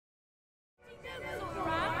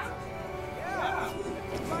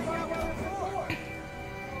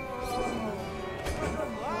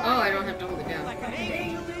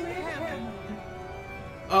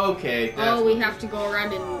Okay. Oh, we have to go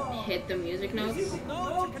around and hit the music notes? Notes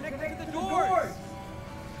are connected to the doors.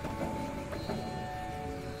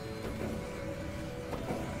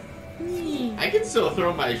 I can still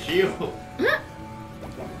throw my shield.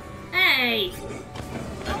 Hey!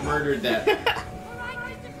 I murdered that.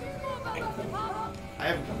 I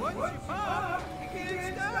have... Once you pop, you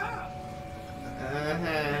can't stop.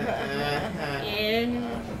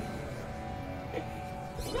 Yeah.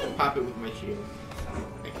 Pop it with my shield.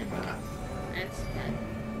 I cannot. That's bad.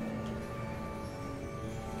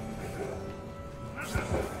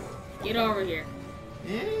 Get over here.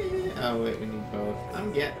 Yeah. Oh wait, we need both.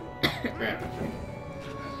 I'm getting... Crap.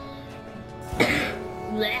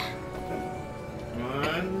 Blech.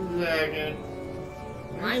 1 second.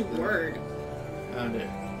 My word. Found it.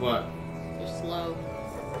 What? You're slow.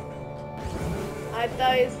 I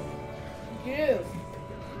thought it's you.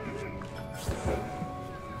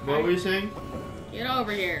 What were you saying? Get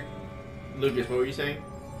over here. Lucas, what were you saying?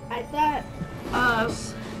 I thought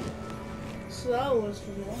slow was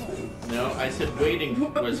for one. No, I said waiting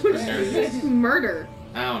was for nerds. It's murder.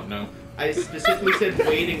 I don't know. I specifically said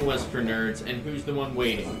waiting was for nerds, and who's the one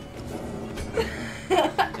waiting?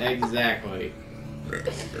 Exactly.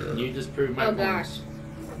 You just proved my point. Gosh.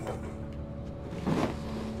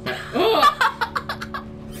 Oh!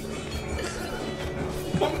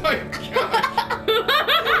 Oh my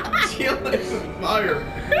gosh! She like fire.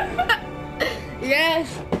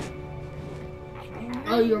 Yes.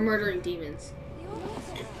 Oh, you're murdering demons.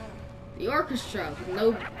 The orchestra with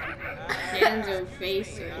no hands or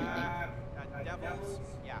face or anything. Devils.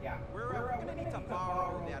 Yeah. We're gonna need to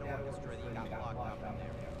borrow that orchestra that you got locked up in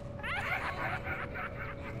there.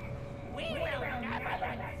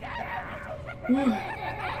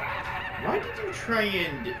 Why did you try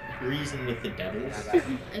and reason with the devils?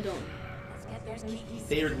 I don't.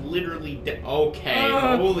 They are literally okay,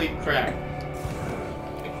 holy crap.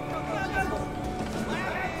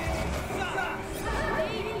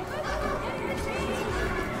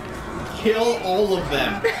 Kill all of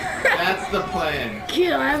them. That's the plan.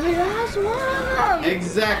 Kill every last one of them.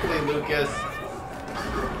 Exactly, Lucas.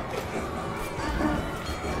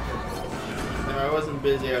 If I wasn't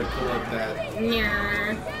busy, I would pull up that.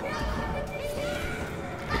 Yeah.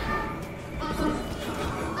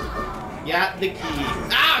 Got the key.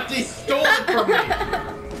 Ah, they stole it from me.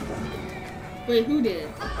 Wait, who did?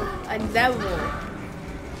 A devil.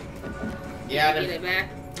 Yeah, Get it back.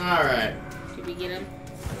 Alright. Did we get him?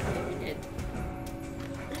 We did.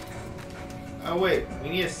 Oh wait, we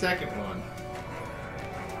need a second one.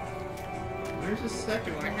 Where's the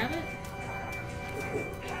second Do I one? have it?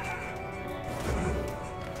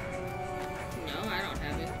 No, I don't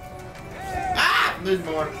have it. Ah! There's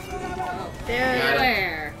more. Oh. There. Got it.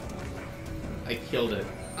 Where? I killed it.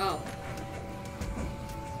 Oh.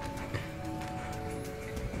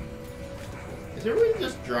 Is there a way to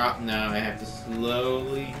just drop now? I have to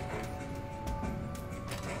slowly...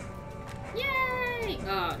 Yay!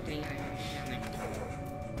 Oh, dang, I have it.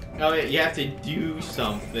 Oh yeah, you have to do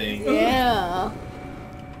something. Yeah.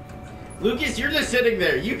 Lucas, you're just sitting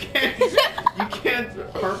there. You can't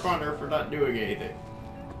harp on her for not doing anything.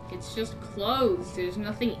 It's just closed. There's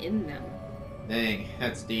nothing in them. Dang,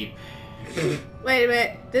 that's deep. Wait a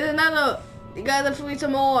minute. There's another. You gotta flee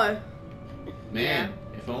some more. Man,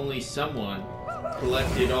 if only someone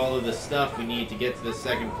collected all of the stuff we need to get to the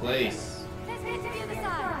second place. Let's get to the other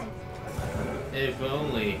side. If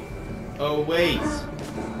only. Oh wait.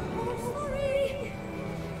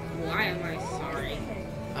 Why am I sorry?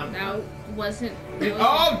 I'm... That wasn't.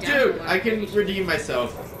 Oh, dude! I can redeem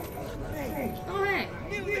myself. Oh, hey.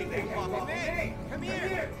 Come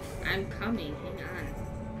here. I'm coming. Hang on.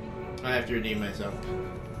 I have to redeem myself.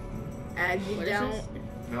 And you What is don't. this?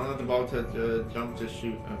 Don't let the ball jump to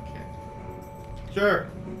shoot. Okay. Sure.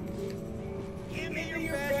 Give me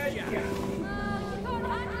your best shot. You can't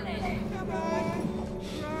handle it. Come on.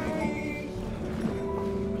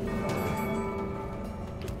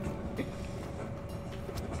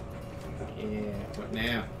 Yeah. What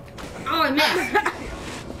now? Oh, I missed.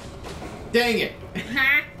 Dang it!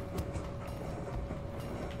 Ha!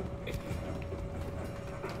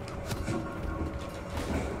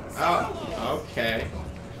 Oh, okay.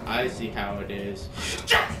 I see how it is.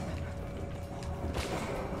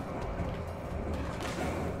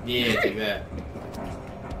 Yeah, take that.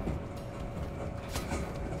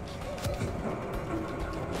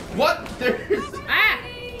 What? There's... Ah!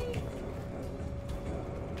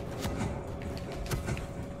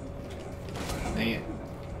 Dang it.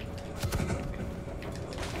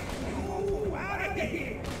 Ooh, out of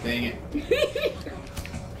here. Dang it.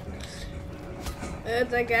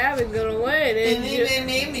 It's like Abby's gonna win. And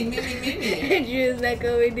Drew's not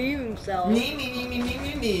gonna redeem himself.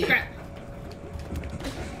 Crap.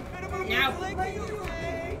 Now.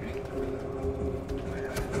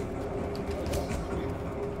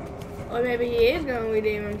 Or maybe he is gonna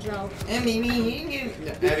redeem himself. Abby, you're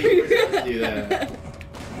supposed to do that.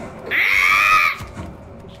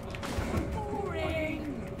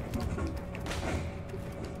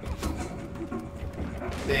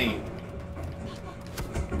 Dang.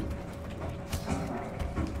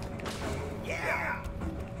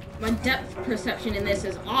 My depth perception in this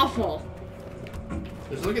is awful.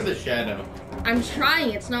 Just look at the shadow. I'm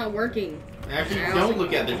trying, it's not working. Actually, don't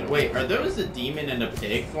look at the. Wait, are those a demon and a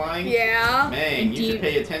pig flying? Yeah. Man, you should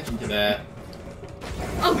pay attention to that.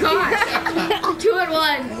 Oh gosh! 2 at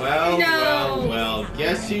 1. Well, No. well.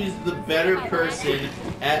 Guess who's the better person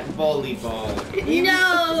at volleyball?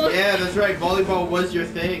 No! Yeah, that's right. Volleyball was your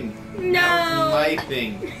thing. No! That was my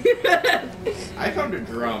thing. I found a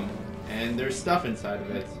drum, and there's stuff inside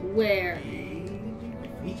of it. Where?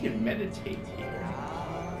 We can meditate here.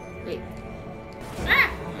 Wait.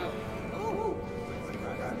 Ah! Oh!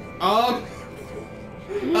 Oh.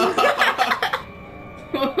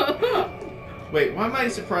 Wait, why am I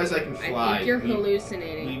surprised I can fly? I think you're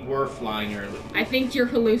hallucinating. We were flying earlier. I think you're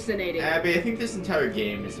hallucinating. Abby, I think this entire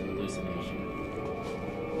game is a hallucination.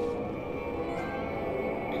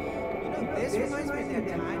 This reminds me of that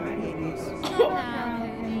time I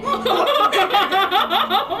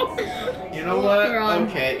You know what? They're on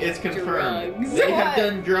Okay, it's confirmed. drugs. They have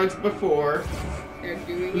done drugs before. They're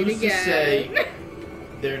doing Who's it again. to say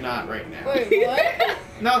they're not right now? Wait, what?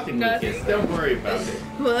 Nothing, Nothing. Lucas. Don't worry about it.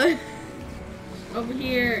 What? Over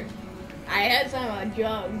here. I had some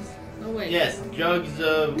jugs. Oh wait. Yes, jugs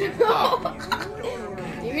of pop.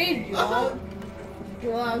 You mean drugs?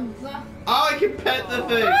 Drugs? Oh, I can pet the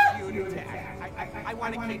thing. I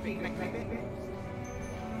want to keep it. Can I keep it?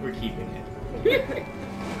 We're keeping it.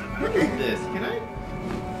 What is this? Can I?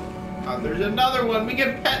 Oh, there's another one. We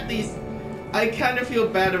can pet these. I kind of feel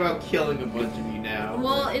bad about killing a bunch of you now.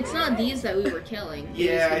 Well, it's not these that we were killing. It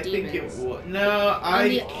Yeah, was the I think it demons. was. No,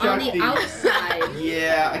 I On the outside.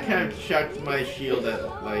 Yeah, I kind of chucked my shield at,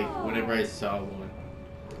 like, whenever I saw one.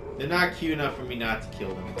 They're not cute enough for me not to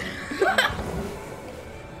kill them.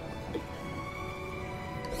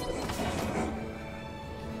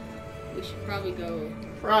 We should probably go.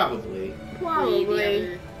 Probably.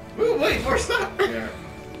 Probably. Ooh, wait, more stuff. Yeah.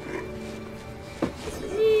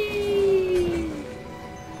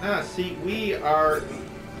 Ah, see, we're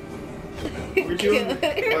doing what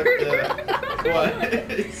the,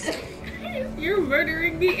 what? You're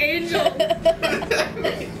murdering the angel.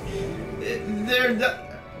 They're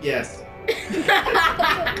yes.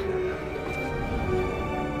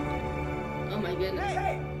 Oh my goodness.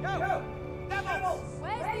 Hey, go! Devils!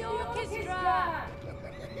 Where's the orchestra?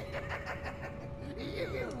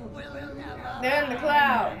 They're in the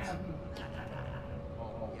clouds.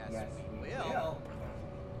 Oh, yes, we will.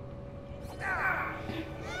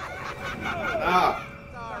 Ah.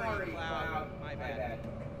 Sorry, Cloud. My bad.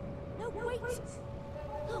 No, wait.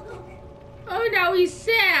 Oh, now he's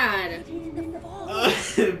sad.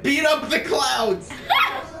 Beat up the clouds.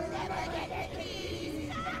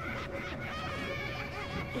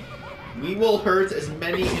 We will hurt as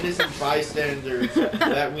many innocent bystanders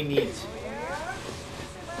that we need.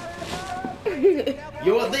 You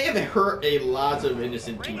know what? They have hurt a lot of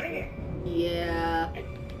innocent people. Yeah.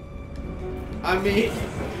 I mean,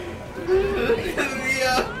 the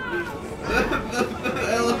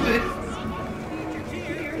elephant.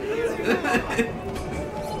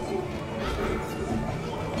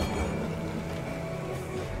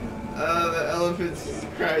 The elephant's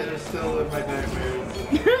cries are still in my nightmares.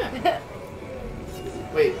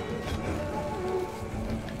 Wait.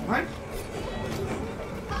 What?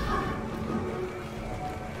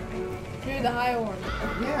 Do the high one.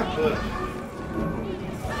 Yeah, but...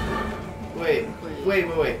 Wait.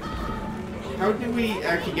 How do we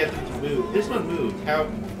actually get them to move? This one moved. How?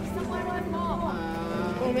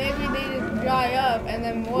 Well, maybe they just dry up and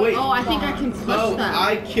then what? Wait. Oh, I think I can push Oh, them.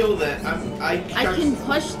 I kill them. I can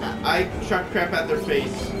push them. I chuck crap at their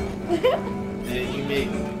face. And you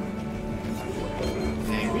make...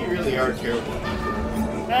 Dang, we really are terrible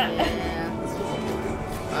people. Yeah.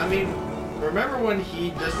 I mean, remember when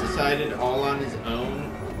he just decided all on his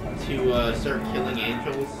own to start killing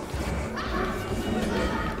angels?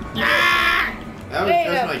 That was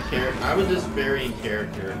just my character. I was just very in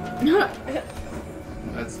character.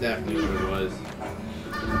 That's definitely what it was.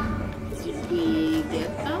 Did we get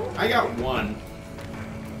them? I got one.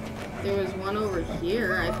 There was one over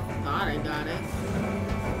here. I thought I got it.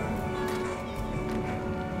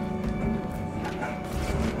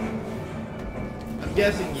 I'm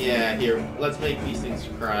guessing, yeah, here, let's make these things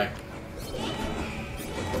cry.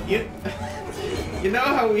 You know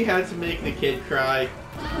how we had to make the kid cry?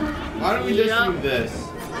 Why don't we just do this?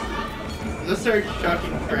 Let's start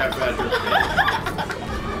chucking crap at her face.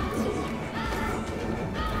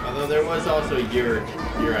 Although there was also your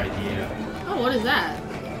idea. Oh, what is that?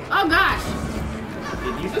 Oh gosh!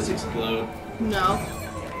 Did you just explode? No.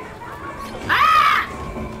 Ah!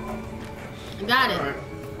 I got it. Alright.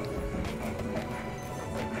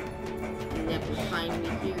 You have to find me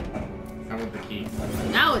here. I want the key.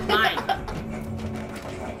 Now it's mine.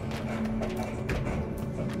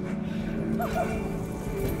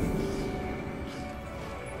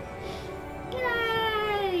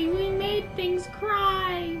 Yay! We made things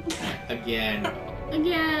cry. Again.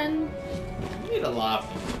 Again. We made a lot of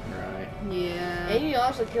things cry. Yeah. And you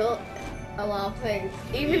also kill a lot of things,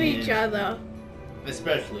 even each other.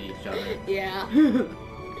 Especially each other. Yeah.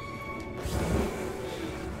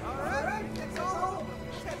 Alright, it's all over.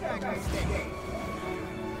 Let's head back to the station.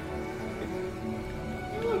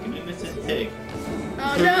 Look, an innocent pig.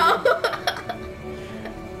 Oh no!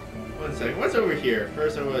 1 second. What's over here?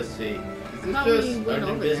 First, I want to see. Is this Thought we just went an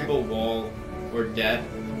over invisible wall or death?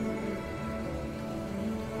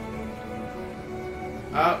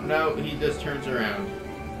 Oh no, he just turns around.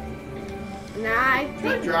 Nah, I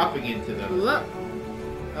Try think. dropping into them. Whoop.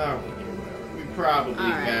 Oh, we probably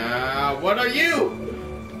Alright. can. What are you?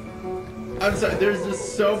 I'm sorry. There's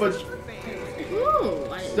just so much Ooh,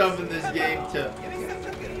 I didn't- stuff in this game to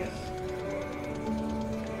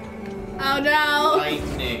Oh no!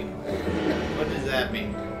 lightning. What does that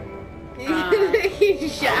mean?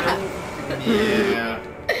 He's shot. Yeah.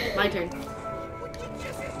 My turn.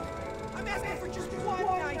 I'm asking for just one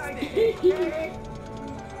nice thing.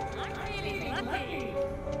 I'm feeling lucky.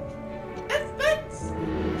 That's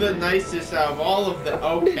the nicest out of all of the.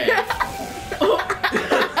 Okay.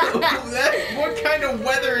 What kind of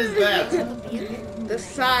weather is that? The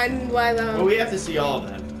sun, weather. Well, we have to see all of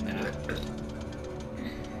them.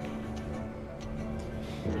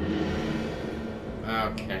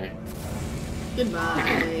 Okay.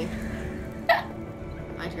 Goodbye.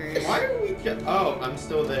 My turn. Why are we? Oh, I'm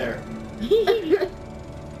still there.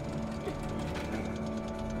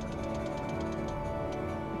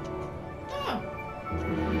 Oh.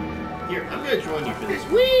 Here, I'm gonna join you for this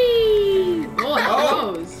one. Whee! Oh, it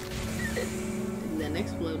Oh. froze. And then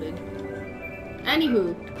exploded.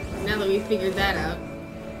 Anywho, now that we figured that out.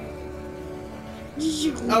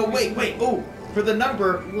 Oh, wait. Oh, for the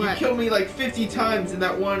number, What? you killed me like 50 times in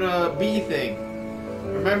that one bee thing.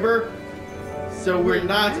 Remember? So we're Wait,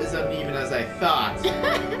 not what? as uneven as I thought.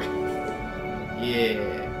 Yeah.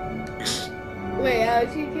 Wait, how did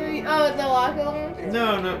she kill you? Oh, the locker room?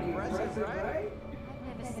 No. Impressive, right?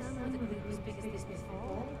 I've never seen with a group as big as this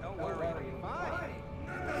before. Don't worry, you're fine.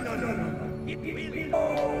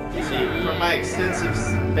 You see, from my extensive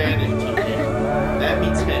Spanish teaching, that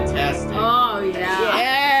means fantastic. Oh, yeah.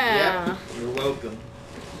 Yeah. Yep, you're welcome.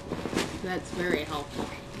 That's very helpful.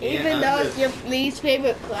 Even Yeah, though I'm it's your least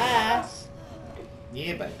favorite class.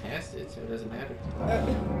 Yeah, but I passed it, so it doesn't matter.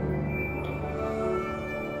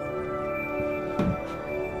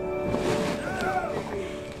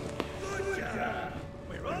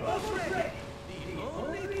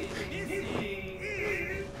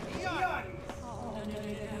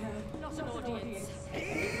 Not an audience.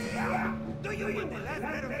 Do you want the last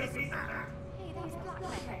bit of this? Hey, those black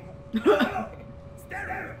men.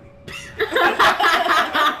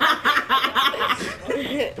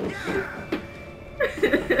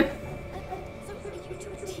 So are you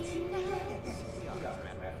two a team now?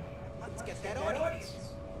 Let's get that audience.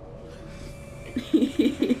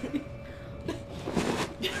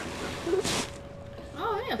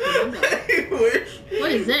 Oh, yeah. Fernando. I wish.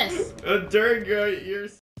 What is this? During your